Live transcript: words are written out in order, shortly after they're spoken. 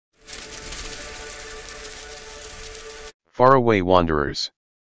FarAway Wanderers.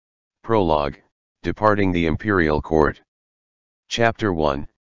 Prologue, Departing the Imperial Court. Chapter 1,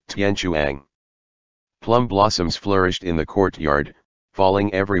 Tianchuang. Plum blossoms flourished in the courtyard,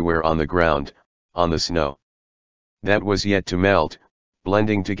 falling everywhere on the ground, on the snow that was yet to melt,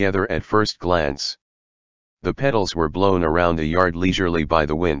 blending together at first glance. The petals were blown around the yard leisurely by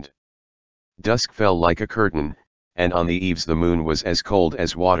the wind. Dusk fell like a curtain, and on the eaves the moon was as cold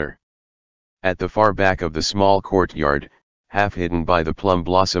as water. At the far back of the small courtyard, half hidden by the plum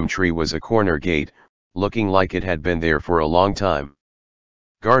blossom tree, was a corner gate, looking like it had been there for a long time.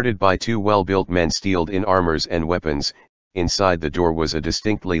 Guarded by two well-built men steeled in armors and weapons, inside the door was a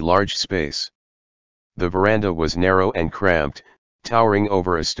distinctly large space. The veranda was narrow and cramped, towering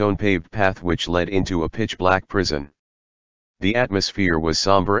over a stone-paved path which led into a pitch-black prison. The atmosphere was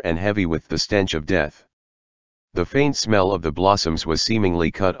somber and heavy with the stench of death. The faint smell of the blossoms was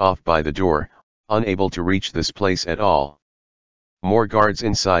seemingly cut off by the door, unable to reach this place at all. More guards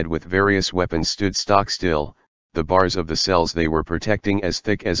inside with various weapons stood stock still, the bars of the cells they were protecting as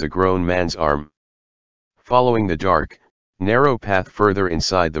thick as a grown man's arm. Following the dark, narrow path further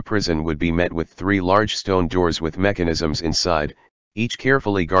inside the prison would be met with three large stone doors with mechanisms inside, each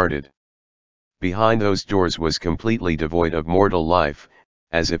carefully guarded. Behind those doors was completely devoid of mortal life,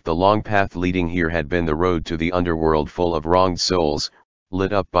 as if the long path leading here had been the road to the underworld full of wronged souls,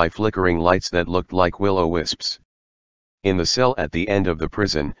 lit up by flickering lights that looked like will-o-wisps. In the cell at the end of the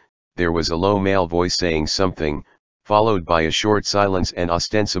prison, there was a low male voice saying something, followed by a short silence and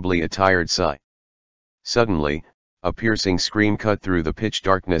ostensibly a tired sigh. Suddenly, a piercing scream cut through the pitch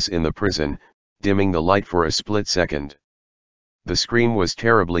darkness in the prison, dimming the light for a split second. The scream was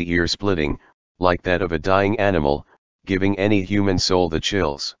terribly ear-splitting, like that of a dying animal, giving any human soul the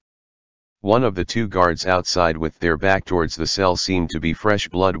chills. One of the two guards outside with their back towards the cell seemed to be fresh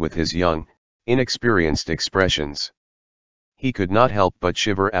blood with his young, inexperienced expressions. He could not help but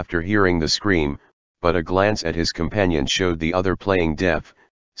shiver after hearing the scream, but a glance at his companion showed the other playing deaf,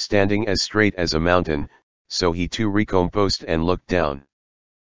 standing as straight as a mountain, so he too recomposed and looked down.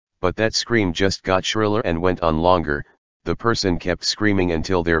 But that scream just got shriller and went on longer. The person kept screaming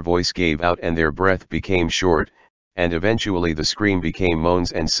until their voice gave out and their breath became short, and eventually the scream became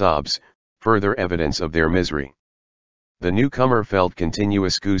moans and sobs, further evidence of their misery. The newcomer felt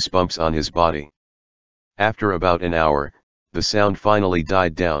continuous goosebumps on his body. After about an hour, the sound finally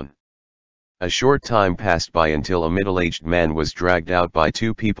died down. A short time passed by until a middle-aged man was dragged out by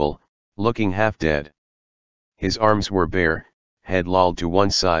two people, looking half dead. His arms were bare, head lolled to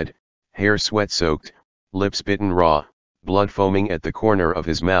one side, hair sweat-soaked, lips bitten raw, blood foaming at the corner of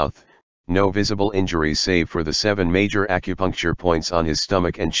his mouth, no visible injuries save for the 7 major acupuncture points on his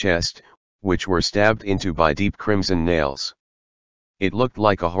stomach and chest, which were stabbed into by deep crimson nails. It looked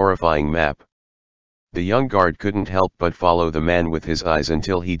like a horrifying map. The young guard couldn't help but follow the man with his eyes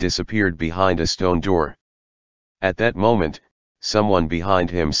until he disappeared behind a stone door. At that moment, someone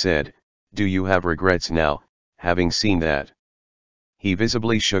behind him said, "Do you have regrets now, having seen that?" He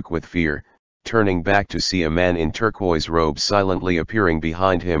visibly shook with fear, turning back to see a man in turquoise robes silently appearing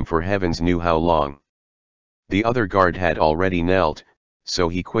behind him for heavens knew how long. The other guard had already knelt, so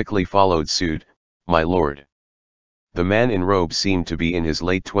he quickly followed suit. "My lord." The man in robes seemed to be in his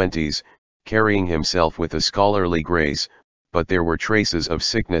late 20s, carrying himself with a scholarly grace, but there were traces of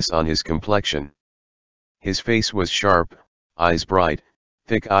sickness on his complexion. His face was sharp, eyes bright,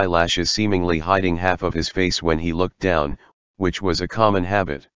 thick eyelashes seemingly hiding half of his face when he looked down, which was a common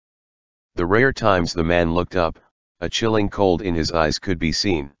habit. The rare times the man looked up, a chilling cold in his eyes could be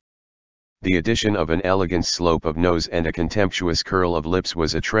seen. The addition of an elegant slope of nose and a contemptuous curl of lips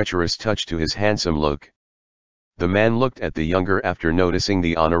was a treacherous touch to his handsome look. The man looked at the younger after noticing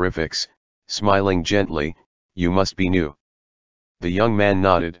the honorifics, smiling gently. "You must be new." The young man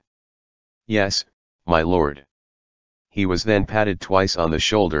nodded. "Yes, my lord." He was then patted twice on the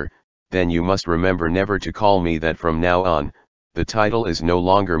shoulder. "Then you must remember never to call me that from now on, the title is no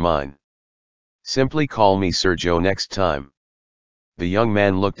longer mine. Simply call me Sergio next time." The young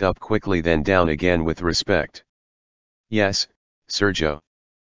man looked up quickly then down again with respect. "Yes, Sergio."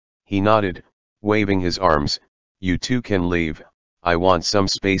 He nodded, waving his arms. "You two can leave, I want some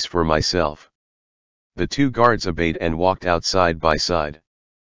space for myself." The two guards obeyed and walked out side by side.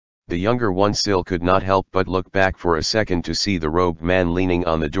 The younger one still could not help but look back for a second to see the robed man leaning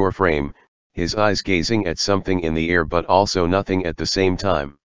on the doorframe, his eyes gazing at something in the air but also nothing at the same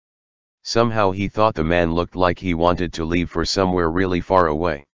time. Somehow he thought the man looked like he wanted to leave for somewhere really far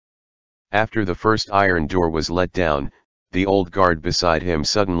away. After the first iron door was let down, the old guard beside him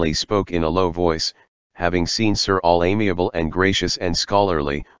suddenly spoke in a low voice, "Having seen Sir all amiable and gracious and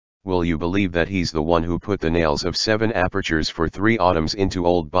scholarly, will you believe that he's the one who put the nails of 7 apertures for 3 autumns into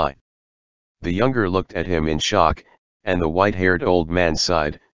Old Bai? The younger looked at him in shock, and the white-haired old man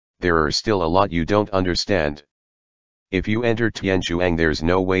sighed, there are still a lot you don't understand. If you enter Tianchuang there's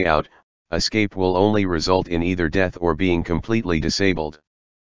no way out, escape will only result in either death or being completely disabled.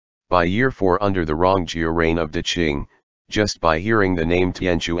 By year 4 under the Rongjiu reign of De Qing, just by hearing the name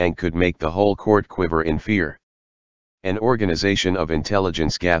Tianchuang could make the whole court quiver in fear. An organization of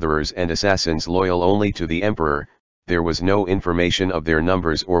intelligence gatherers and assassins loyal only to the emperor, there was no information of their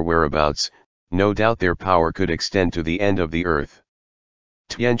numbers or whereabouts, no doubt their power could extend to the end of the earth.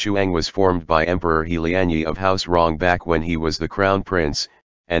 Tianchuang was formed by Emperor He Lianyi of House Rong back when he was the crown prince,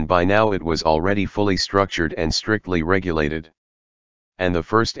 and by now it was already fully structured and strictly regulated. And the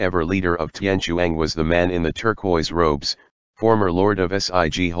first ever leader of Tianchuang was the man in the turquoise robes, former lord of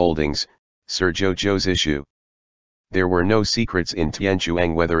SIG Holdings, Sir Zhou Zishu. There were no secrets in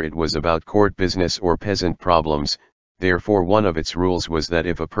Tianchuang whether it was about court business or peasant problems, therefore one of its rules was that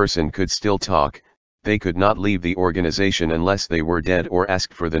if a person could still talk, they could not leave the organization unless they were dead or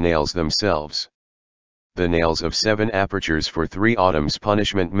asked for the nails themselves. The nails of 7 apertures for 3 autumns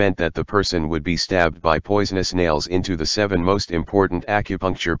punishment meant that the person would be stabbed by poisonous nails into the 7 most important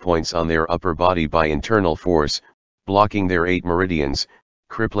acupuncture points on their upper body by internal force, blocking their 8 meridians,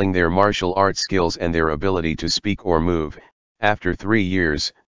 crippling their martial art skills and their ability to speak or move. After 3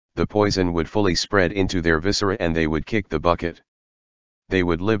 years, the poison would fully spread into their viscera and they would kick the bucket. They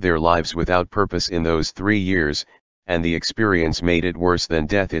would live their lives without purpose in those 3 years, and the experience made it worse than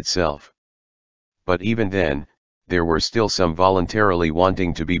death itself. But even then, there were still some voluntarily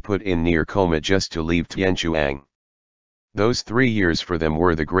wanting to be put in near coma just to leave Tianchuang. Those 3 years for them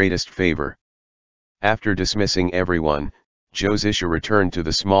were the greatest favor. After dismissing everyone, Zhou Zishu returned to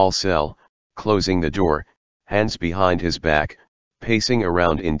the small cell, closing the door, hands behind his back, pacing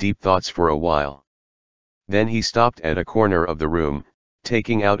around in deep thoughts for a while. Then he stopped at a corner of the room,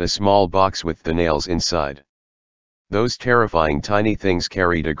 taking out a small box with the nails inside. Those terrifying tiny things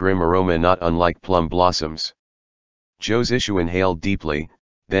carried a grim aroma not unlike plum blossoms. Zhou Zishu inhaled deeply,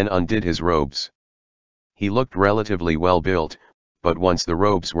 then undid his robes. He looked relatively well built, but once the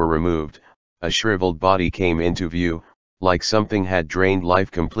robes were removed, a shriveled body came into view, like something had drained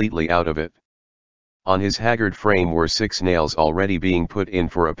life completely out of it. On his haggard frame were 6 nails already being put in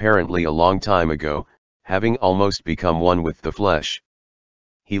for apparently a long time ago, having almost become one with the flesh.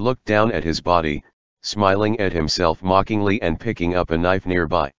 He looked down at his body, smiling at himself mockingly and picking up a knife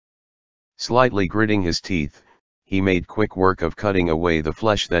nearby. Slightly gritting his teeth, he made quick work of cutting away the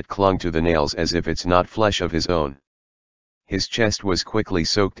flesh that clung to the nails as if it's not flesh of his own. His chest was quickly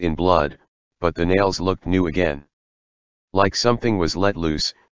soaked in blood, but the nails looked new again. Like something was let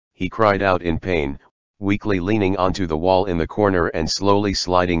loose, he cried out in pain, weakly leaning onto the wall in the corner and slowly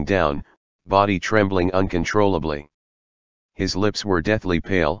sliding down, body trembling uncontrollably. His lips were deathly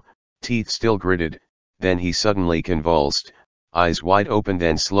pale, teeth still gritted, then he suddenly convulsed, eyes wide open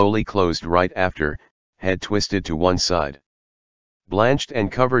then slowly closed right after, head twisted to one side. Blanched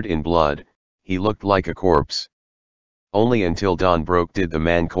and covered in blood, he looked like a corpse. Only until dawn broke did the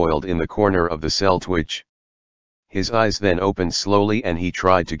man coiled in the corner of the cell twitch. His eyes then opened slowly and he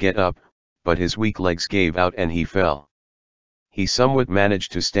tried to get up, but his weak legs gave out and he fell. He somewhat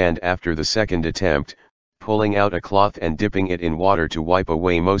managed to stand after the second attempt, pulling out a cloth and dipping it in water to wipe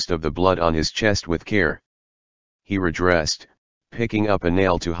away most of the blood on his chest with care. He redressed, picking up a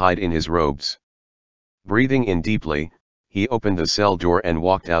nail to hide in his robes. Breathing in deeply, he opened the cell door and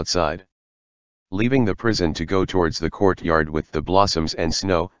walked outside. Leaving the prison to go towards the courtyard with the blossoms and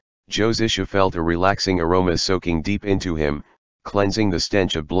snow, Zhou Zishu felt a relaxing aroma soaking deep into him, cleansing the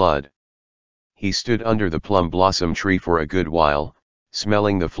stench of blood. He stood under the plum blossom tree for a good while,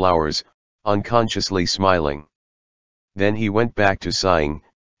 smelling the flowers, unconsciously smiling. Then he went back to sighing,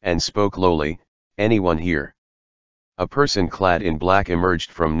 and spoke lowly, "Anyone here?" A person clad in black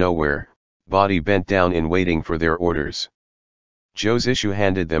emerged from nowhere, body bent down in waiting for their orders. Zhou Zishu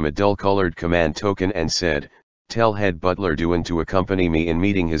handed them a dull-colored command token and said, "Tell head butler Duan to accompany me in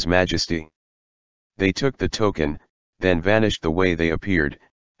meeting His Majesty." They took the token, then vanished the way they appeared,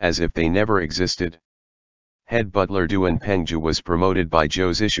 as if they never existed. Head butler Duan Pengju was promoted by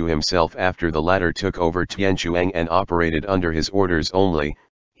Zhou Zishu himself after the latter took over Tianchuang and operated under his orders only.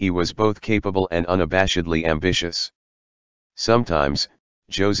 He was both capable and unabashedly ambitious. Sometimes,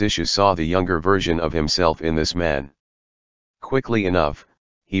 Zhou Zishu saw the younger version of himself in this man. Quickly enough,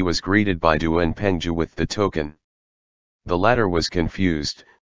 he was greeted by Duan Pengju with the token. The latter was confused,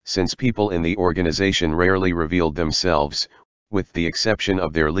 since people in the organization rarely revealed themselves. With the exception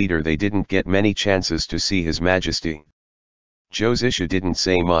of their leader, they didn't get many chances to see His Majesty. Zhou didn't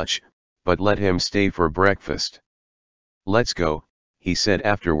say much, but let him stay for breakfast. "Let's go," he said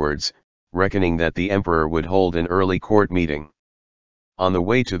afterwards, reckoning that the emperor would hold an early court meeting. On the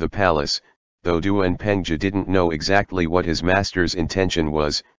way to the palace, though Duan Pengju didn't know exactly what his master's intention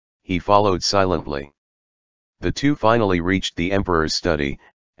was, he followed silently. The two finally reached the emperor's study,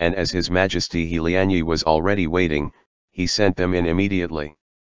 and as His Majesty He Lianyi was already waiting, he sent them in immediately.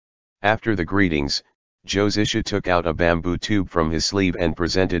 After the greetings, Zhou Zishu took out a bamboo tube from his sleeve and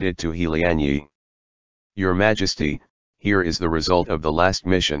presented it to He Lianyi. "Your Majesty, here is the result of the last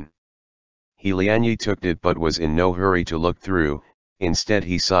mission." He Lianyi took it but was in no hurry to look through. Instead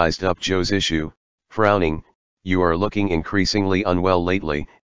he sized up Zhou Zishu, frowning, "You are looking increasingly unwell lately.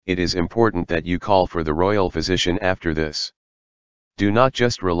 It is important that you call for the royal physician after this. Do not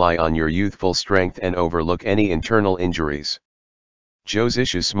just rely on your youthful strength and overlook any internal injuries." Zhou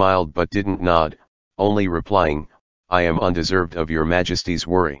Zishu smiled but didn't nod, only replying, "I am undeserved of your Majesty's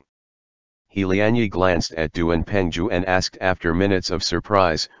worry." He Lianyi glanced at Duan Pengju and asked after minutes of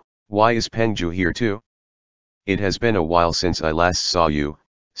surprise, "Why is Pengju here too? It has been a while since I last saw you,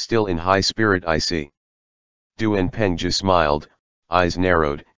 still in high spirit I see." Duan Pengju smiled, eyes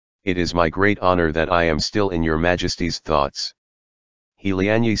narrowed, "It is my great honor that I am still in your Majesty's thoughts." He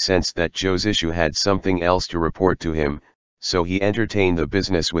Lianyi sensed that Zhou Zishu had something else to report to him, so he entertained the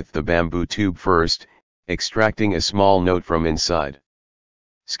business with the bamboo tube first, extracting a small note from inside.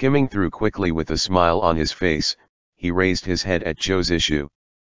 Skimming through quickly with a smile on his face, he raised his head at Zhou Zishu.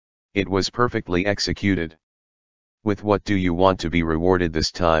 It was perfectly executed. "With what do you want to be rewarded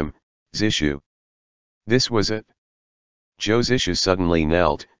this time, Zishu?" This was it. Zhou Zishu suddenly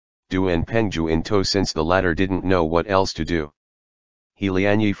knelt, Duan Pengju in tow since the latter didn't know what else to do. He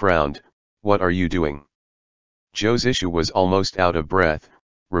Lianyi frowned, "What are you doing?" Zhou Zishu was almost out of breath,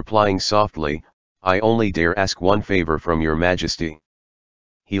 replying softly, "I only dare ask one favor from your Majesty."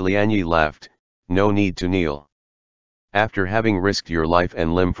 He Lianyi laughed, "No need to kneel. After having risked your life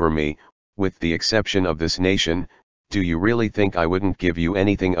and limb for me, with the exception of this nation, do you really think I wouldn't give you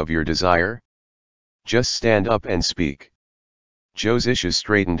anything of your desire? Just stand up and speak." Zhou Zishu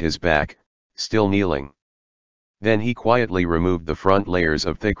straightened his back, still kneeling. Then he quietly removed the front layers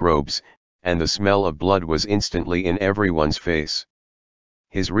of thick robes, and the smell of blood was instantly in everyone's face.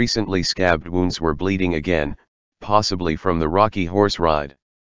 His recently scabbed wounds were bleeding again, possibly from the rocky horse ride.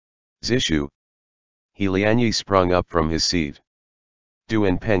 "Zishu!" He Lianyi sprung up from his seat.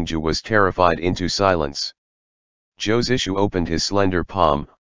 Duan Pengju was terrified into silence. Zhou Zishu opened his slender palm,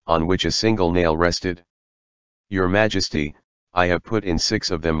 on which a single nail rested. "Your Majesty, I have put in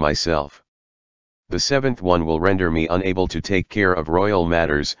 6 of them myself. The 7th one will render me unable to take care of royal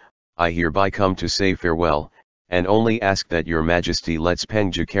matters. I hereby come to say farewell, and only ask that your Majesty lets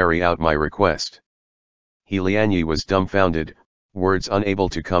Pengju carry out my request." He Lianyi was dumbfounded, words unable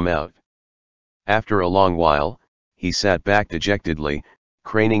to come out. After a long while, he sat back dejectedly,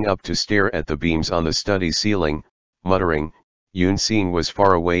 craning up to stare at the beams on the study ceiling, muttering, "Yun Xing was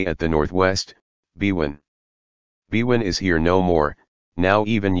far away at the northwest, Biwen. Biwen is here no more, now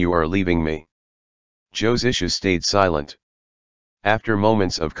even you are leaving me." Zhou Zishu stayed silent. After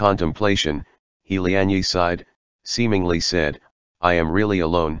moments of contemplation, He Lianyi sighed, seemingly said, "I am really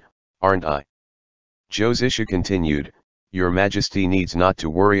alone, aren't I?" Zhou Zishu continued, "Your Majesty needs not to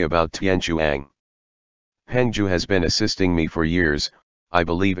worry about Tianchuang. Pengju has been assisting me for years, I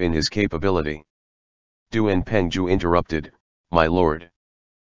believe in his capability." Duan Pengju interrupted, "My lord.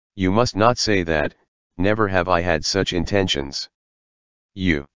 You must not say that, never have I had such intentions."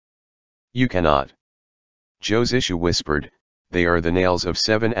 You cannot." Zhou Zishu whispered, "They are the nails of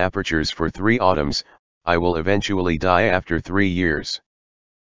 7 apertures for 3 autumns, I will eventually die after 3 years.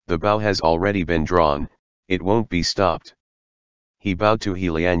 The bow has already been drawn, it won't be stopped." He bowed to He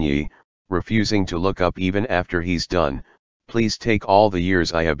Lianyi, refusing to look up even after he's done. "Please take all the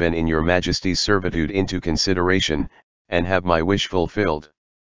years I have been in your Majesty's servitude into consideration, and have my wish fulfilled."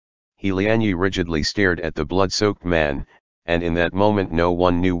 He Lianyi rigidly stared at the blood-soaked man, and in that moment no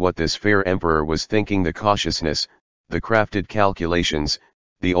one knew what this fair emperor was thinking. The cautiousness, the crafted calculations,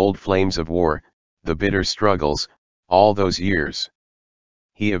 the old flames of war, the bitter struggles, all those years.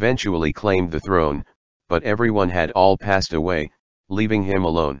 He eventually claimed the throne, but everyone had all passed away, leaving him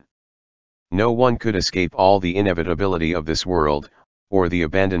alone. No one could escape all the inevitability of this world, or the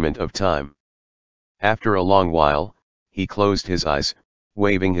abandonment of time. After a long while, he closed his eyes,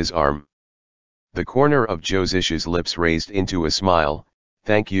 waving his arm. The corner of Zhou Zishu's lips raised into a smile,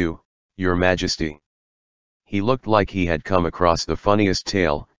 "Thank you, your Majesty." He looked like he had come across the funniest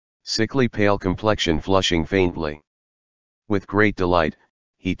tale, sickly pale complexion flushing faintly. With great delight,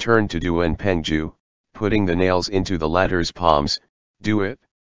 he turned to Duan Pengju, putting the nails into the latter's palms. "Do it."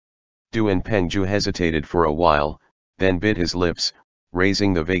 Duan Pengju hesitated for a while, then bit his lips,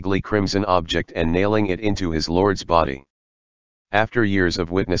 raising the vaguely crimson object and nailing it into his lord's body. After years of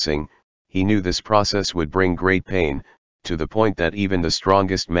witnessing, he knew this process would bring great pain, to the point that even the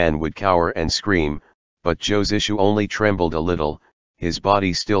strongest man would cower and scream, but Zhou Zishu only trembled a little, his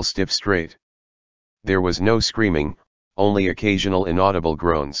body still stiff straight. There was no screaming, only occasional inaudible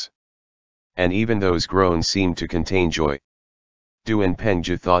groans. And even those groans seemed to contain joy. Duan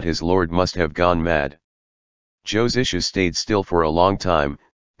Pengju thought his lord must have gone mad. Zhou Zishu stayed still for a long time,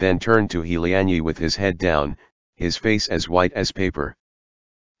 then turned to He Lianyi with his head down, his face as white as paper.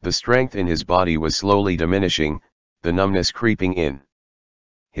 The strength in his body was slowly diminishing, the numbness creeping in.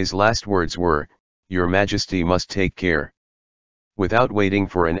 His last words were, "Your Majesty must take care." Without waiting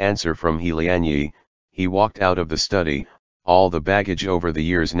for an answer from He Lianyi, he walked out of the study, all the baggage over the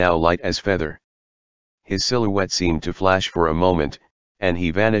years now light as feather. His silhouette seemed to flash for a moment, and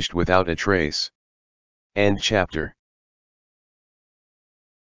he vanished without a trace. End chapter.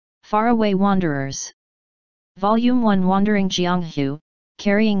 FarAway Wanderers. Volume 1 Wandering Jianghu,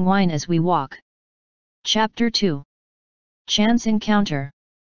 Carrying Wine as We Walk. Chapter 2. Chance Encounter.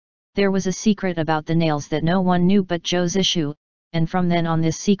 There was a secret about the nails that no one knew but Zhou Zishu, and from then on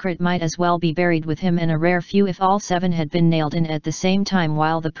this secret might as well be buried with him, and a rare few if all 7 had been nailed in at the same time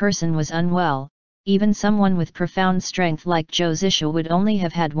while the person was unwell. Even someone with profound strength like Zhou Zishu would only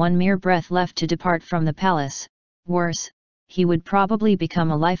have had one mere breath left to depart from the palace. Worse, he would probably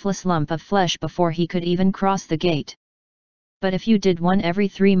become a lifeless lump of flesh before he could even cross the gate. But if you did one every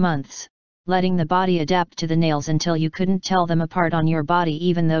 3 months, letting the body adapt to the nails until you couldn't tell them apart on your body,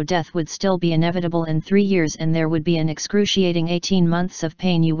 even though death would still be inevitable in 3 years and there would be an excruciating 18 months of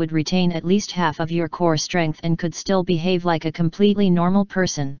pain, you would retain at least half of your core strength and could still behave like a completely normal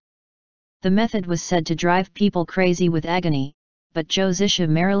person. The method was said to drive people crazy with agony, but Zhou Zishu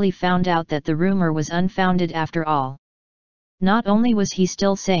merrily found out that the rumor was unfounded after all. Not only was he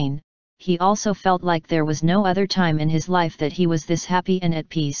still sane, he also felt like there was no other time in his life that he was this happy and at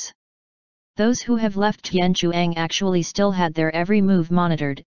peace. Those who have left Tianchuang actually still had their every move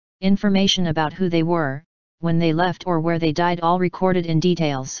monitored, information about who they were, when they left or where they died all recorded in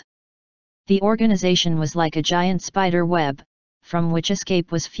details. The organization was like a giant spider web, from which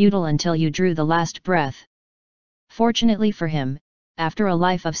escape was futile until you drew the last breath. Fortunately for him, after a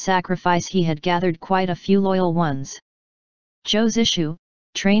life of sacrifice he had gathered quite a few loyal ones. Zhou Zishu,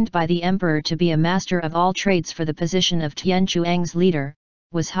 trained by the emperor to be a master of all trades for the position of Tianchuang's leader,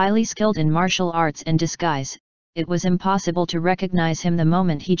 was highly skilled in martial arts and disguise. It was impossible to recognize him the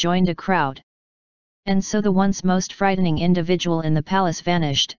moment he joined a crowd. And so the once most frightening individual in the palace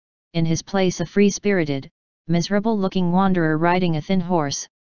vanished, in his place a free-spirited, miserable-looking wanderer riding a thin horse,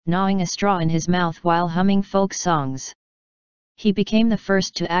 gnawing a straw in his mouth while humming folk songs. He became the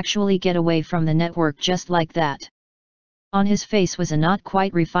first to actually get away from the network just like that. On his face was a not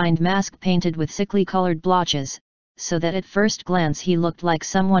quite refined mask painted with sickly colored blotches, so that at first glance he looked like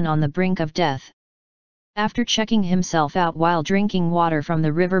someone on the brink of death. After checking himself out while drinking water from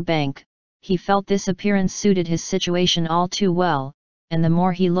the river bank, he felt this appearance suited his situation all too well, and the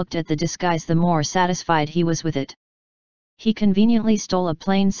more he looked at the disguise the more satisfied he was with it. He conveniently stole a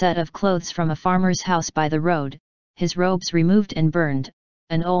plain set of clothes from a farmer's house by the road, his robes removed and burned,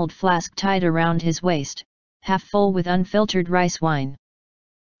 an old flask tied around his waist, half full with unfiltered rice wine.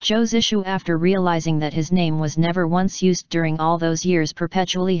 Zhou Zishu, after realizing that his name was never once used during all those years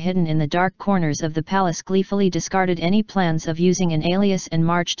perpetually hidden in the dark corners of the palace, gleefully discarded any plans of using an alias and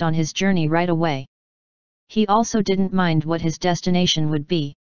marched on his journey right away. He also didn't mind what his destination would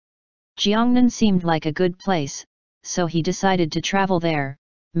be. Jiangnan seemed like a good place, so he decided to travel there,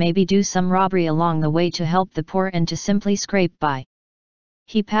 maybe do some robbery along the way to help the poor and to simply scrape by.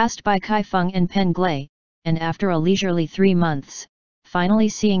 He passed by Kaifeng and Penglai, and after a leisurely 3 months, finally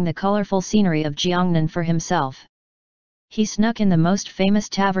seeing the colorful scenery of Jiangnan for himself, he snuck in the most famous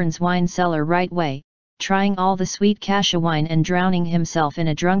tavern's wine cellar right away, trying all the sweet cassia wine and drowning himself in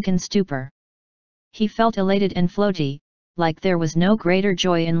a drunken stupor. He felt elated and floaty, like there was no greater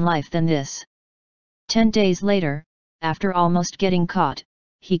joy in life than this. 10 days later, after almost getting caught,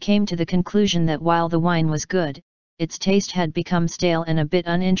 he came to the conclusion that while the wine was good, its taste had become stale and a bit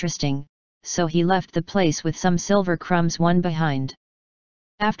uninteresting, so he left the place with some silver crumbs one behind.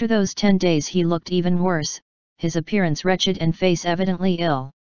 After those 10 days he looked even worse, his appearance wretched and face evidently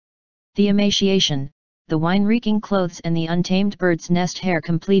ill. The emaciation, the wine-reeking clothes and the untamed bird's nest hair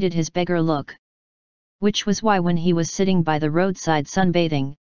completed his beggar look. Which was why when he was sitting by the roadside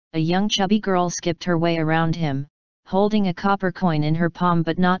sunbathing, a young chubby girl skipped her way around him, holding a copper coin in her palm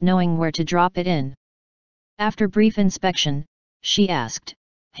but not knowing where to drop it in. After brief inspection, she asked,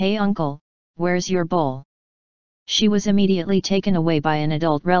 "Hey uncle, where's your bowl?" She was immediately taken away by an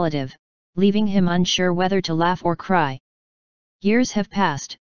adult relative, leaving him unsure whether to laugh or cry. Years have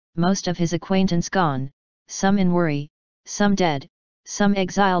passed, most of his acquaintance gone, some in worry, some dead, some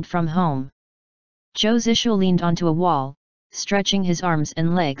exiled from home. Zhou Zishu leaned onto a wall, stretching his arms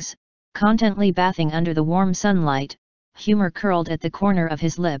and legs, contently bathing under the warm sunlight, humor curled at the corner of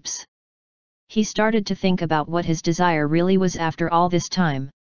his lips. He started to think about what his desire really was after all this time.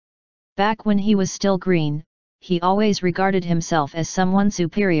 Back when he was still green, he always regarded himself as someone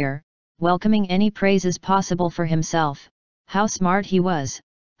superior, welcoming any praises possible for himself, how smart he was,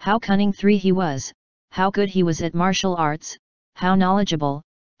 how cunning he was, how good he was at martial arts, how knowledgeable,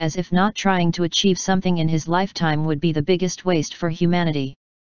 as if not trying to achieve something in his lifetime would be the biggest waste for humanity.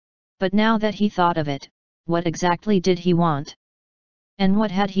 But now that he thought of it, what exactly did he want? And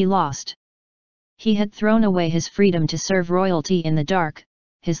what had he lost? He had thrown away his freedom to serve royalty in the dark,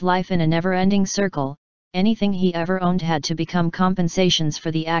 his life in a never-ending circle, anything he ever owned had to become compensations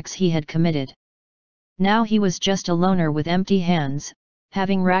for the acts he had committed. Now he was just a loner with empty hands,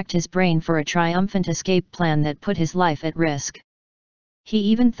 having racked his brain for a triumphant escape plan that put his life at risk. He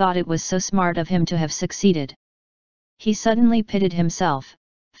even thought it was so smart of him to have succeeded. He suddenly pitied himself,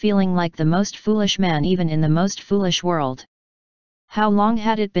 feeling like the most foolish man even in the most foolish world. How long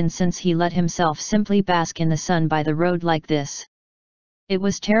had it been since he let himself simply bask in the sun by the road like this? It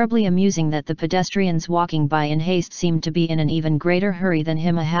was terribly amusing that the pedestrians walking by in haste seemed to be in an even greater hurry than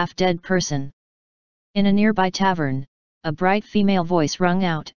him, a half-dead person. In a nearby tavern, a bright female voice rung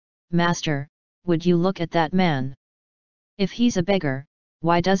out, "Master, would you look at that man? If he's a beggar,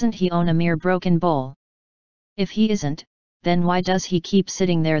 why doesn't he own a mere broken bowl? If he isn't, then why does he keep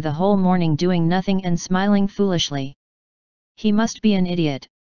sitting there the whole morning doing nothing and smiling foolishly? He must be an idiot,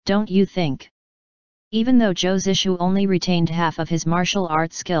 don't you think?" Even though Zhou Zishu only retained half of his martial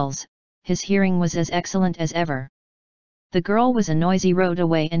arts skills, his hearing was as excellent as ever. The girl was a noisy road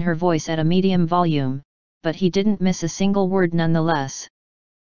away in her voice at a medium volume, but he didn't miss a single word nonetheless.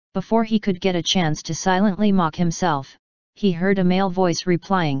 Before he could get a chance to silently mock himself, he heard a male voice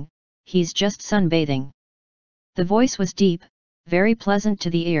replying, "He's just sunbathing." The voice was deep, very pleasant to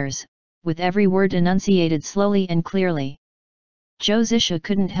the ears, with every word enunciated slowly and clearly. Zhou Zishu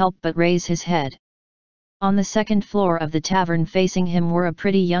couldn't help but raise his head. On the second floor of the tavern facing him were a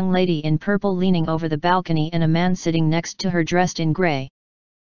pretty young lady in purple leaning over the balcony and a man sitting next to her dressed in grey.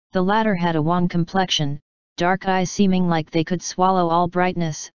 The latter had a wan complexion, dark eyes seeming like they could swallow all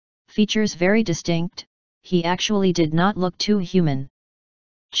brightness, features very distinct. He actually did not look too human.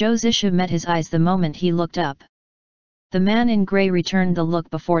 Zhou Zishu met his eyes the moment he looked up. The man in grey returned the look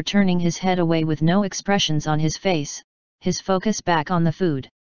before turning his head away with no expressions on his face, his focus back on the food.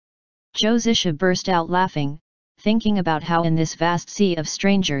 Zhou Zishu burst out laughing, thinking about how in this vast sea of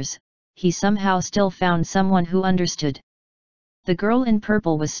strangers, he somehow still found someone who understood. The girl in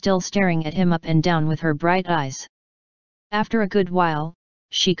purple was still staring at him up and down with her bright eyes. After a good while,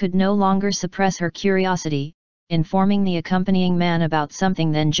 she could no longer suppress her curiosity, informing the accompanying man about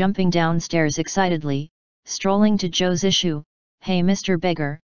something, then jumping downstairs excitedly, strolling to Zhou Zishu, "Hey Mr.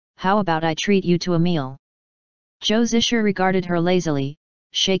 Beggar, how about I treat you to a meal?" Zhou Zishu regarded her lazily,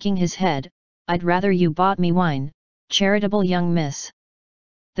 shaking his head, "I'd rather you bought me wine, charitable young miss."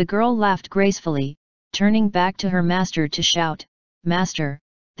 The girl laughed gracefully, turning back to her master to shout, "Master,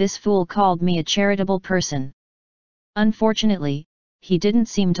 this fool called me a charitable person." Unfortunately, he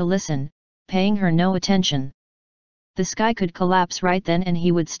didn't seem to listen, paying her no attention. The sky could collapse right then and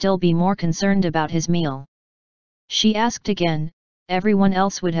he would still be more concerned about his meal. She asked again, "Everyone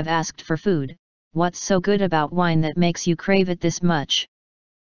else would have asked for food, what's so good about wine that makes you crave it this much?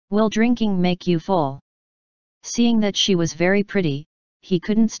 Will drinking make you full?" Seeing that she was very pretty, he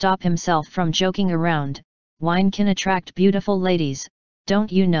couldn't stop himself from joking around, "Wine can attract beautiful ladies,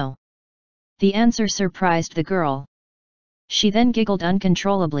 don't you know?" The answer surprised the girl. She then giggled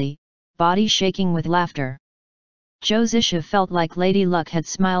uncontrollably, body shaking with laughter. Zhou Zishu felt like Lady Luck had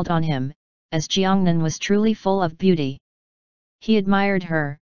smiled on him, as Jiangnan was truly full of beauty. He admired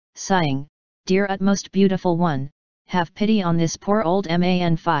her, sighing, "Dear utmost beautiful one, have pity on this poor old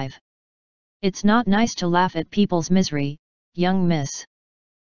man 5. It's not nice to laugh at people's misery, young miss."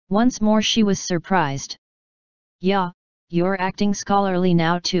 Once more she was surprised. "Yeah, you're acting scholarly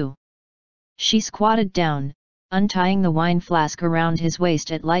now too." She squatted down, untying the wine flask around his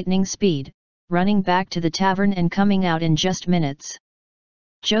waist at lightning speed, running back to the tavern and coming out in just minutes.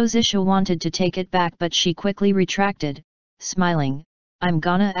 Zhou Zishu wanted to take it back but she quickly retracted, smiling, "I'm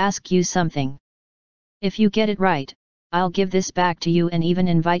gonna ask you something. If you get it right, I'll give this back to you and even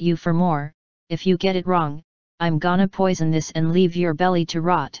invite you for more. If you get it wrong, I'm gonna poison this and leave your belly to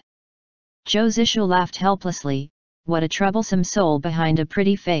rot. Zhou Zishu laughed helplessly, what a troublesome soul behind a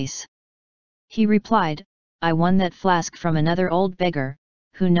pretty face. He replied, I won that flask from another old beggar,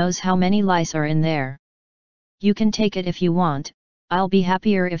 who knows how many lice are in there. You can take it if you want, I'll be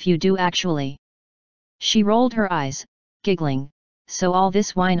happier if you do actually. She rolled her eyes, giggling, so all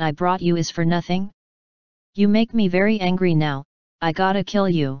this wine I brought you is for nothing? You make me very angry now, I gotta kill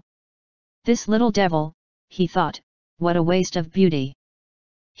you. This little devil, he thought, what a waste of beauty.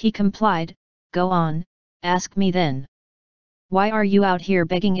 He complied, go on, ask me then. Why are you out here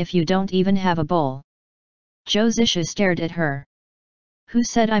begging if you don't even have a bowl? Zhou Zishu stared at her. Who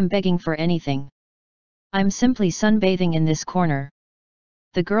said I'm begging for anything? I'm simply sunbathing in this corner.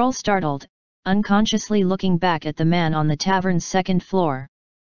 The girl startled, unconsciously looking back at the man on the tavern's second floor.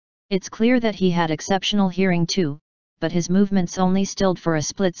 It's clear that he had exceptional hearing too, but his movements only stilled for a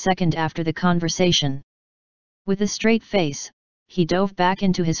split second after the conversation. With a straight face, he dove back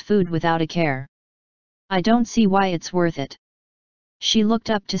into his food without a care. I don't see why it's worth it. She looked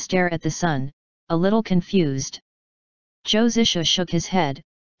up to stare at the sun, a little confused. Zhou Zishu shook his head,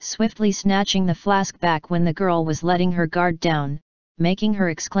 swiftly snatching the flask back when the girl was letting her guard down, making her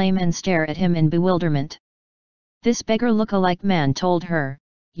exclaim and stare at him in bewilderment. This beggar look-alike man told her,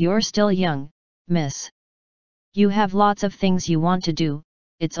 you're still young, miss. You have lots of things you want to do,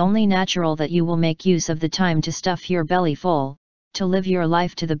 it's only natural that you will make use of the time to stuff your belly full, to live your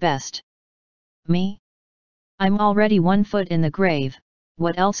life to the best. Me? I'm already 1 foot in the grave,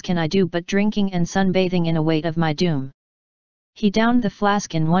 what else can I do but drinking and sunbathing in a weight of my doom? He downed the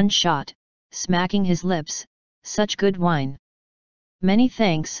flask in one shot, smacking his lips, such good wine. Many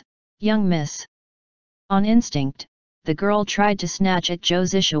thanks, young miss. On instinct, the girl tried to snatch at Zhou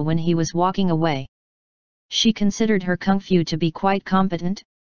Zishu when he was walking away. She considered her kung fu to be quite competent,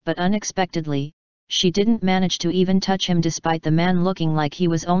 but unexpectedly, she didn't manage to even touch him despite the man looking like he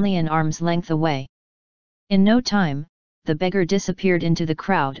was only an arm's length away. In no time, the beggar disappeared into the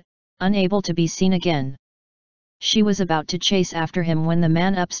crowd, unable to be seen again. She was about to chase after him when the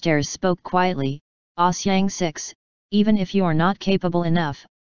man upstairs spoke quietly, Xiang 6, even if you're not capable enough,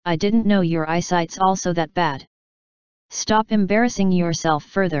 I didn't know your eyesight's also that bad. Stop embarrassing yourself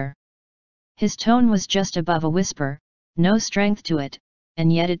further. His tone was just above a whisper, no strength to it,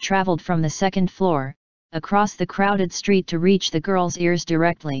 and yet it traveled from the second floor, across the crowded street to reach the girl's ears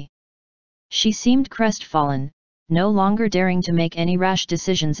directly. She seemed crestfallen, no longer daring to make any rash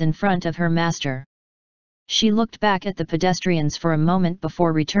decisions in front of her master. She looked back at the pedestrians for a moment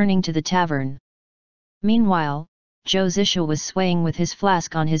before returning to the tavern. Meanwhile, Zhou Zishu was swaying with his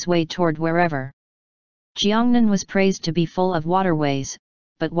flask on his way toward wherever. Jiangnan was praised to be full of waterways,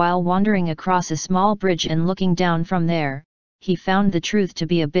 but while wandering across a small bridge and looking down from there, he found the truth to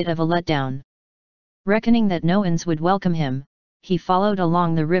be a bit of a letdown. Reckoning that no one would welcome him, he followed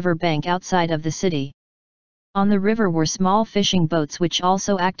along the river bank outside of the city. On the river were small fishing boats which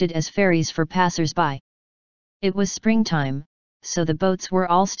also acted as ferries for passers-by. It was springtime, so the boats were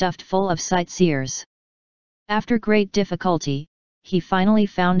all stuffed full of sightseers. After great difficulty, he finally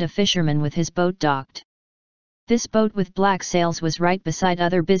found a fisherman with his boat docked. This boat with black sails was right beside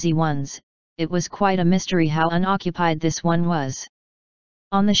other busy ones. It was quite a mystery how unoccupied this one was.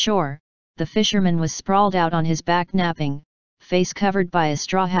 On the shore, the fisherman was sprawled out on his back napping, face covered by a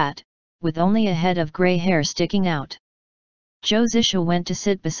straw hat, with only a head of grey hair sticking out. Zhou Zishu went to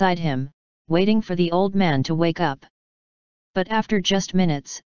sit beside him, waiting for the old man to wake up. But after just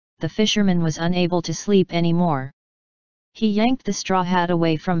minutes, the fisherman was unable to sleep anymore. He yanked the straw hat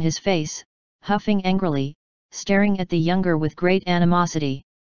away from his face, huffing angrily, staring at the younger with great animosity.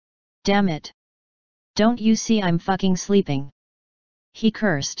 Damn it! Don't you see I'm fucking sleeping? He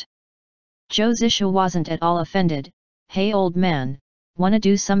cursed. Zhou Zishu wasn't at all offended. Hey old man, wanna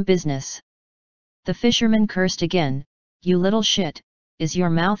do some business? The fisherman cursed again, you little shit, is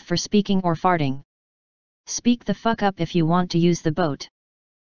your mouth for speaking or farting? Speak the fuck up if you want to use the boat.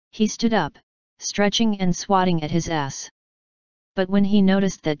 He stood up, stretching and swatting at his ass. But when he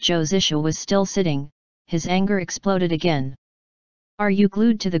noticed that Zhou Zishu was still sitting, his anger exploded again. Are you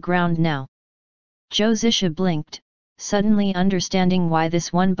glued to the ground now? Zhou Zishu blinked, suddenly understanding why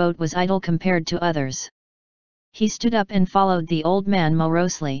this one boat was idle compared to others. He stood up and followed the old man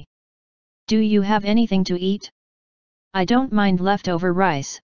morosely. Do you have anything to eat? I don't mind leftover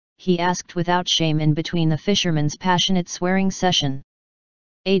rice, he asked without shame in between the fisherman's passionate swearing session.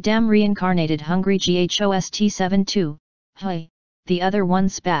 A damn reincarnated hungry ghost 72, hey, the other one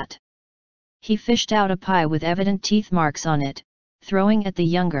spat. He fished out a pie with evident teeth marks on it, throwing at the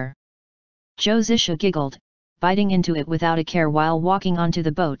younger. Zhou Zishu giggled, biting into it without a care while walking onto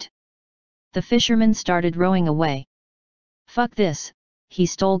the boat. The fisherman started rowing away. Fuck this, he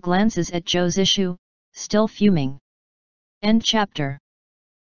stole glances at Zhou Zishu, still fuming. End chapter.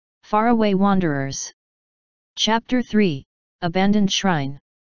 FarAway Wanderers. Chapter 3, Abandoned Shrine.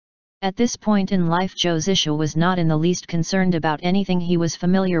 At this point in life Zhou Zishu was not in the least concerned about anything. He was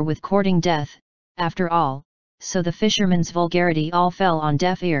familiar with courting death, after all, so the fisherman's vulgarity all fell on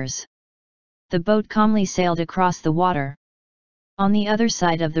deaf ears. The boat calmly sailed across the water. On the other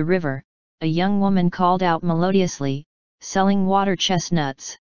side of the river, a young woman called out melodiously, selling water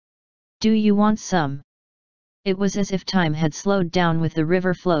chestnuts. Do you want some? It was as if time had slowed down with the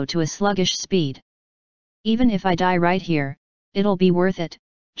river flow to a sluggish speed. Even if I die right here, it'll be worth it,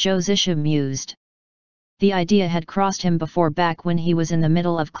 Zhou Zishu mused. The idea had crossed him before, back when he was in the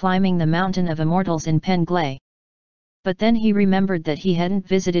middle of climbing the Mountain of Immortals in Penglai. But then he remembered that he hadn't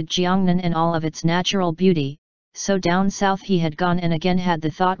visited Jiangnan and all of its natural beauty, so down south he had gone, and again had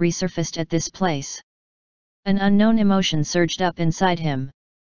the thought resurfaced at this place. An unknown emotion surged up inside him.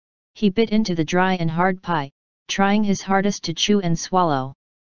 He bit into the dry and hard pie, trying his hardest to chew and swallow.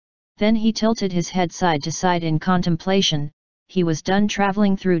 Then he tilted his head side to side in contemplation. He was done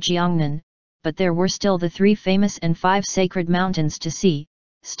traveling through Jiangnan, but there were still the 3 famous and 5 sacred mountains to see.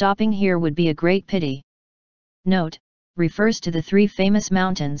 Stopping here would be a great pity. Note, refers to the 3 famous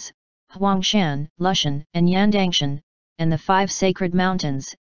mountains, Huangshan, Lushan, and Yandangshan, and the 5 sacred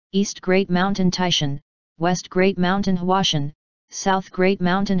mountains, East Great Mountain Taishan, West Great Mountain Huashan, South Great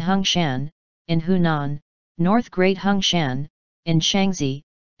Mountain Hungshan, in Hunan, North Great Hungshan, in Shaanxi,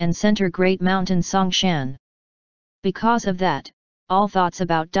 and Center Great Mountain Songshan. Because of that, all thoughts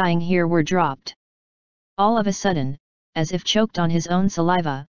about dying here were dropped. All of a sudden, as if choked on his own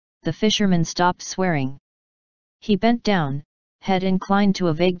saliva, the fisherman stopped swearing. He bent down, head inclined to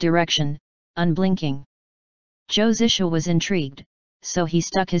a vague direction, unblinking. Zhou Zishu was intrigued, so he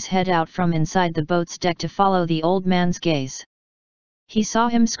stuck his head out from inside the boat's deck to follow the old man's gaze. He saw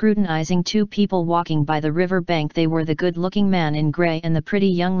him scrutinizing 2 people walking by the river bank. They were the good-looking man in grey and the pretty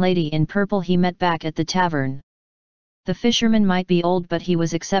young lady in purple he met back at the tavern. The fisherman might be old, but he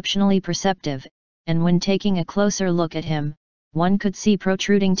was exceptionally perceptive, and when taking a closer look at him, one could see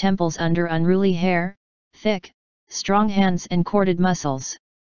protruding temples under unruly hair, thick, strong hands and corded muscles.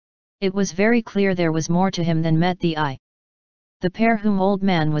 It was very clear there was more to him than met the eye. The pair whom old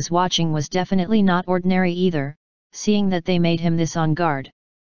man was watching was definitely not ordinary either, seeing that they made him this on guard.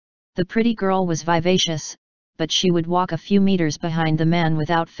 The pretty girl was vivacious, but she would walk a few meters behind the man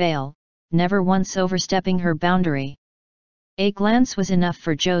without fail, never once overstepping her boundary. A glance was enough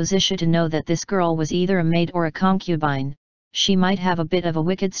for Zhou Zishu to know that this girl was either a maid or a concubine. She might have a bit of a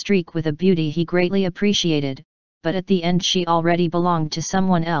wicked streak with a beauty he greatly appreciated, but at the end she already belonged to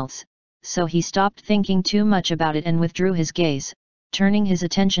someone else, so he stopped thinking too much about it and withdrew his gaze, turning his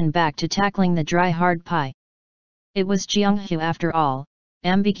attention back to tackling the dry hard pie. It was Jianghu after all.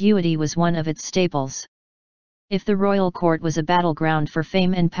 Ambiguity was one of its staples. If the royal court was a battleground for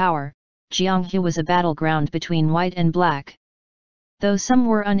fame and power, Jianghu was a battleground between white and black. Though some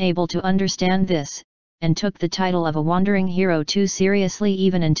were unable to understand this, and took the title of a wandering hero too seriously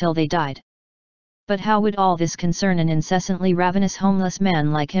even until they died. But how would all this concern an incessantly ravenous homeless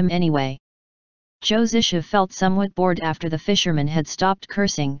man like him anyway? Zhou Zishu felt somewhat bored after the fisherman had stopped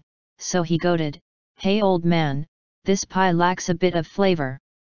cursing, so he goaded, "Hey old man, this pie lacks a bit of flavor.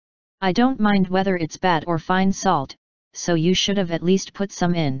 I don't mind whether it's bad or fine salt, so you should have at least put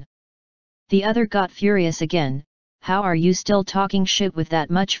some in." The other got furious again. "How are you still talking shit with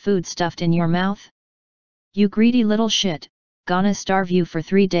that much food stuffed in your mouth? You greedy little shit, gonna starve you for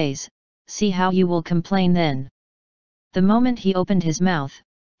 3 days, see how you will complain then." The moment he opened his mouth,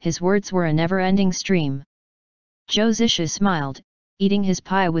 his words were a never-ending stream. Zhou Zishu smiled, eating his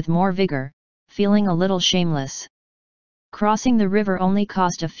pie with more vigor, feeling a little shameless. Crossing the river only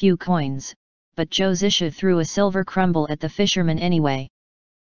cost a few coins, but Zhou Zishu threw a silver crumble at the fisherman anyway.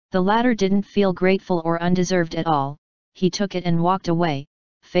 The latter didn't feel grateful or undeserved at all. He took it and walked away,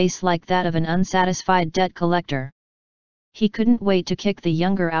 face like that of an unsatisfied debt collector. He couldn't wait to kick the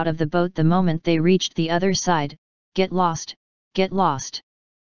younger out of the boat the moment they reached the other side. Get lost, get lost.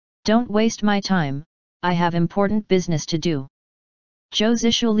 Don't waste my time, I have important business to do." Zhou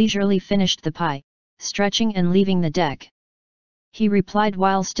Zishu leisurely finished the pie, stretching and leaving the deck. He replied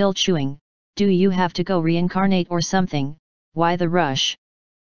while still chewing, "Do you have to go reincarnate or something? Why the rush?"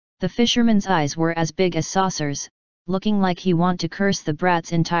 The fisherman's eyes were as big as saucers, looking like he wanted to curse the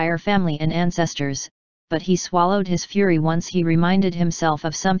brat's entire family and ancestors, but he swallowed his fury once he reminded himself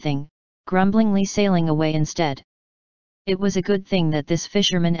of something, grumblingly sailing away instead. It was a good thing that this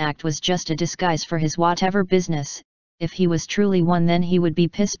fisherman act was just a disguise for his whatever business. If he was truly one, then he would be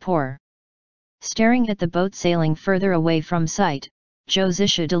piss poor. Staring at the boat sailing further away from sight, Zhou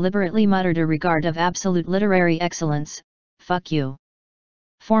Zishu deliberately muttered a regard of absolute literary excellence, "Fuck you."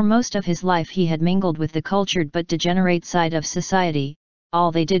 For most of his life he had mingled with the cultured but degenerate side of society,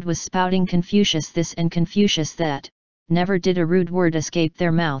 all they did was spouting Confucius this and Confucius that, never did a rude word escape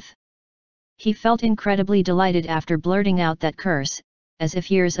their mouth. He felt incredibly delighted after blurting out that curse, as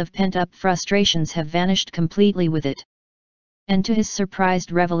if years of pent-up frustrations have vanished completely with it. And to his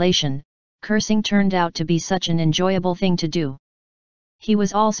surprised revelation, cursing turned out to be such an enjoyable thing to do. He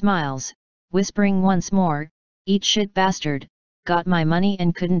was all smiles, whispering once more, "Eat shit bastard, got my money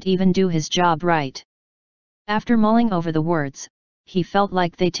and couldn't even do his job right." After mulling over the words, he felt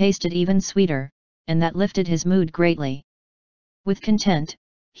like they tasted even sweeter, and that lifted his mood greatly. With content,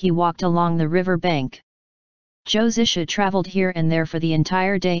 he walked along the river bank. Zhou Zishu traveled here and there for the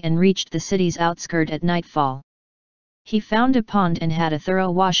entire day and reached the city's outskirt at nightfall. He found a pond and had a thorough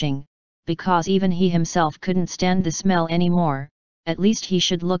washing, because even he himself couldn't stand the smell anymore. At least he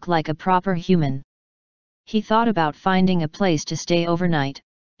should look like a proper human. He thought about finding a place to stay overnight,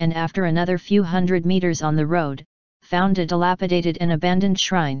 and after another few hundred meters on the road, found a dilapidated and abandoned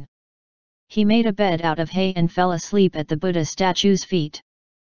shrine. He made a bed out of hay and fell asleep at the Buddha statue's feet.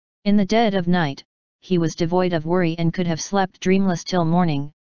 In the dead of night, he was devoid of worry and could have slept dreamless till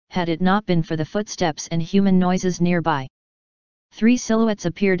morning, had it not been for the footsteps and human noises nearby. 3 silhouettes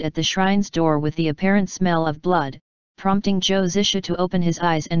appeared at the shrine's door with the apparent smell of blood, prompting Zhou Zishu to open his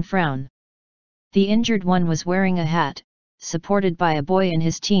eyes and frown. The injured one was wearing a hat, supported by a boy in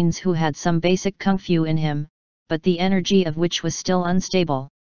his teens who had some basic kung fu in him, but the energy of which was still unstable.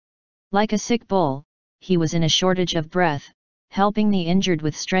 Like a sick bull, he was in a shortage of breath, helping the injured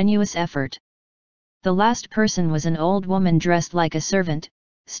with strenuous effort. The last person was an old woman dressed like a servant,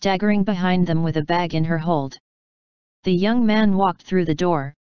 staggering behind them with a bag in her hold. The young man walked through the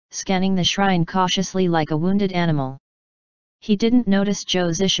door, scanning the shrine cautiously like a wounded animal. He didn't notice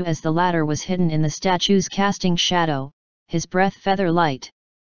Zhou Zishu as the latter was hidden in the statue's casting shadow, his breath feather light.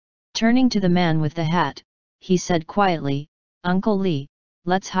 Turning to the man with the hat, he said quietly, "Uncle Li,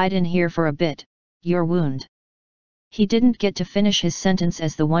 let's hide in here for a bit, your wound." He didn't get to finish his sentence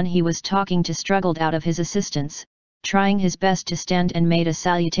as the one he was talking to struggled out of his assistance, trying his best to stand and made a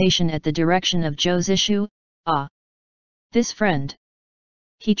salutation at the direction of Zhou Zishu. "Ah! This friend."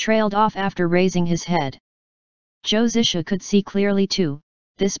 He trailed off after raising his head. Zhou Zishu could see clearly too,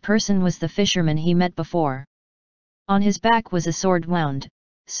 this person was the fisherman he met before. On his back was a sword wound,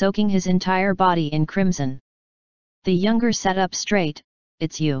 soaking his entire body in crimson. The younger sat up straight.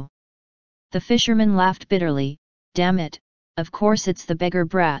 "It's you." The fisherman laughed bitterly, "Damn it, of course it's the beggar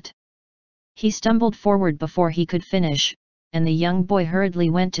brat." He stumbled forward before he could finish, and the young boy hurriedly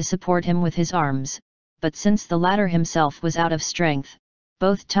went to support him with his arms, but since the latter himself was out of strength,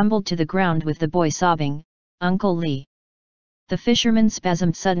 both tumbled to the ground with the boy sobbing, "Uncle Li." The fisherman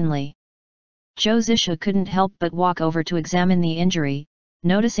spasmed suddenly. Zhou Zishu couldn't help but walk over to examine the injury,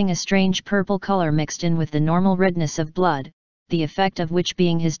 noticing a strange purple color mixed in with the normal redness of blood, the effect of which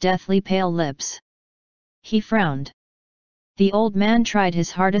being his deathly pale lips. He frowned. The old man tried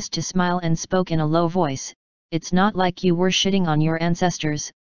his hardest to smile and spoke in a low voice, "It's not like you were shitting on your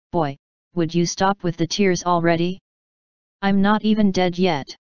ancestors, boy, would you stop with the tears already? I'm not even dead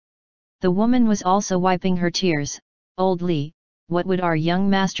yet." The woman was also wiping her tears. "Old Li, what would our young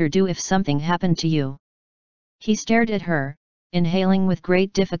master do if something happened to you?" He stared at her, inhaling with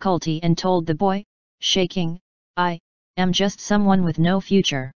great difficulty and told the boy, shaking, "I am just someone with no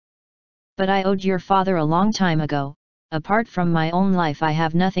future. But I owed your father a long time ago, apart from my own life I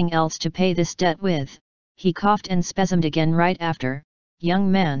have nothing else to pay this debt with." He coughed and spasmed again right after,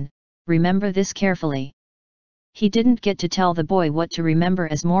 "Young man, remember this carefully." He didn't get to tell the boy what to remember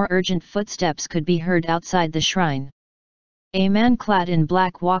as more urgent footsteps could be heard outside the shrine. A man clad in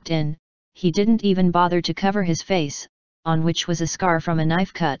black walked in. He didn't even bother to cover his face, on which was a scar from a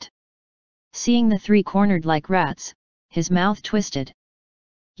knife cut. Seeing the 3 cornered like rats, his mouth twisted.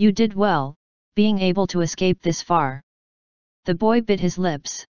 "You did well, being able to escape this far." The boy bit his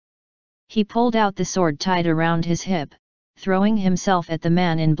lips. He pulled out the sword tied around his hip, throwing himself at the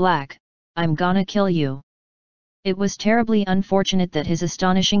man in black, "I'm gonna kill you." It was terribly unfortunate that his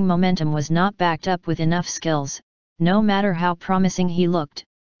astonishing momentum was not backed up with enough skills. No matter how promising he looked,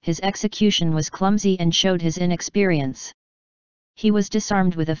 his execution was clumsy and showed his inexperience. He was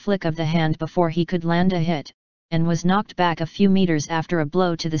disarmed with a flick of the hand before he could land a hit, and was knocked back a few meters after a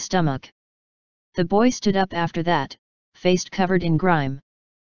blow to the stomach. The boy stood up after that, face covered in grime.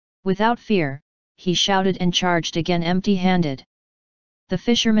 Without fear, he shouted and charged again empty-handed. The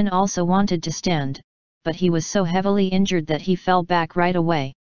fisherman also wanted to stand, but he was so heavily injured that he fell back right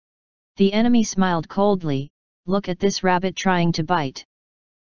away. The enemy smiled coldly, "Look at this rabbit trying to bite."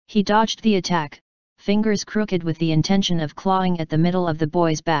 He dodged the attack, fingers crooked with the intention of clawing at the middle of the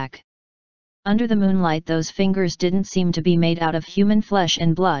boy's back. Under the moonlight those fingers didn't seem to be made out of human flesh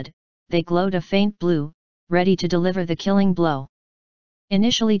and blood, they glowed a faint blue, ready to deliver the killing blow.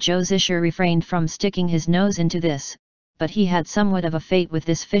 Initially Joe Zisher refrained from sticking his nose into this, but he had somewhat of a fate with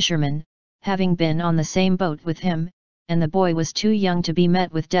this fisherman, having been on the same boat with him, and the boy was too young to be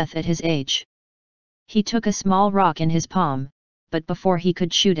met with death at his age. He took a small rock in his palm, but before he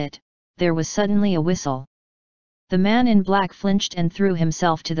could shoot it, there was suddenly a whistle. The man in black flinched and threw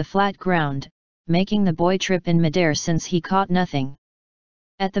himself to the flat ground, making the boy trip in midair since he caught nothing.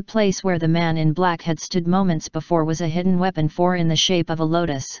 At the place where the man in black had stood moments before was a hidden weapon in the shape of a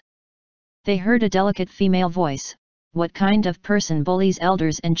lotus. They heard a delicate female voice, "What kind of person bullies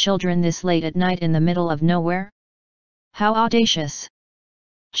elders and children this late at night in the middle of nowhere? How audacious!"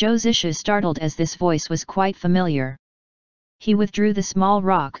 Joe Zisha startled as this voice was quite familiar. He withdrew the small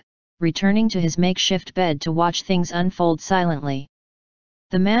rock, returning to his makeshift bed to watch things unfold silently.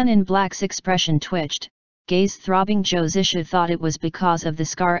 The man in black's expression twitched, gaze throbbing. Joe Zisha thought it was because of the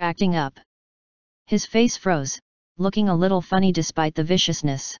scar acting up. His face froze, looking a little funny despite the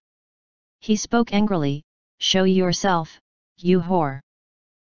viciousness. He spoke angrily, "Show yourself, you whore."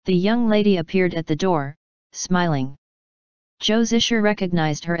 The young lady appeared at the door, smiling. Joe Zisher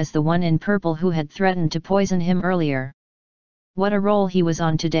recognized her as the one in purple who had threatened to poison him earlier. What a roll he was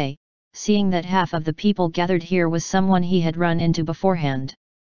on today, seeing that half of the people gathered here was someone he had run into beforehand.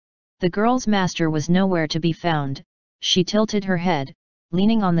 The girl's master was nowhere to be found. She tilted her head,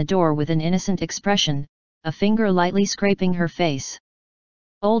 leaning on the door with an innocent expression, a finger lightly scraping her face.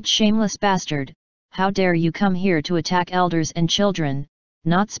 "Old shameless bastard, how dare you come here to attack elders and children,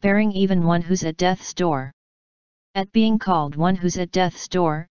 not sparing even one who's at death's door." At being called one who's at death's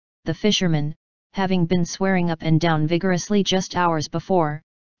door, the fisherman, having been swearing up and down vigorously just hours before,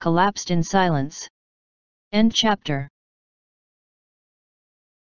 collapsed in silence. End chapter.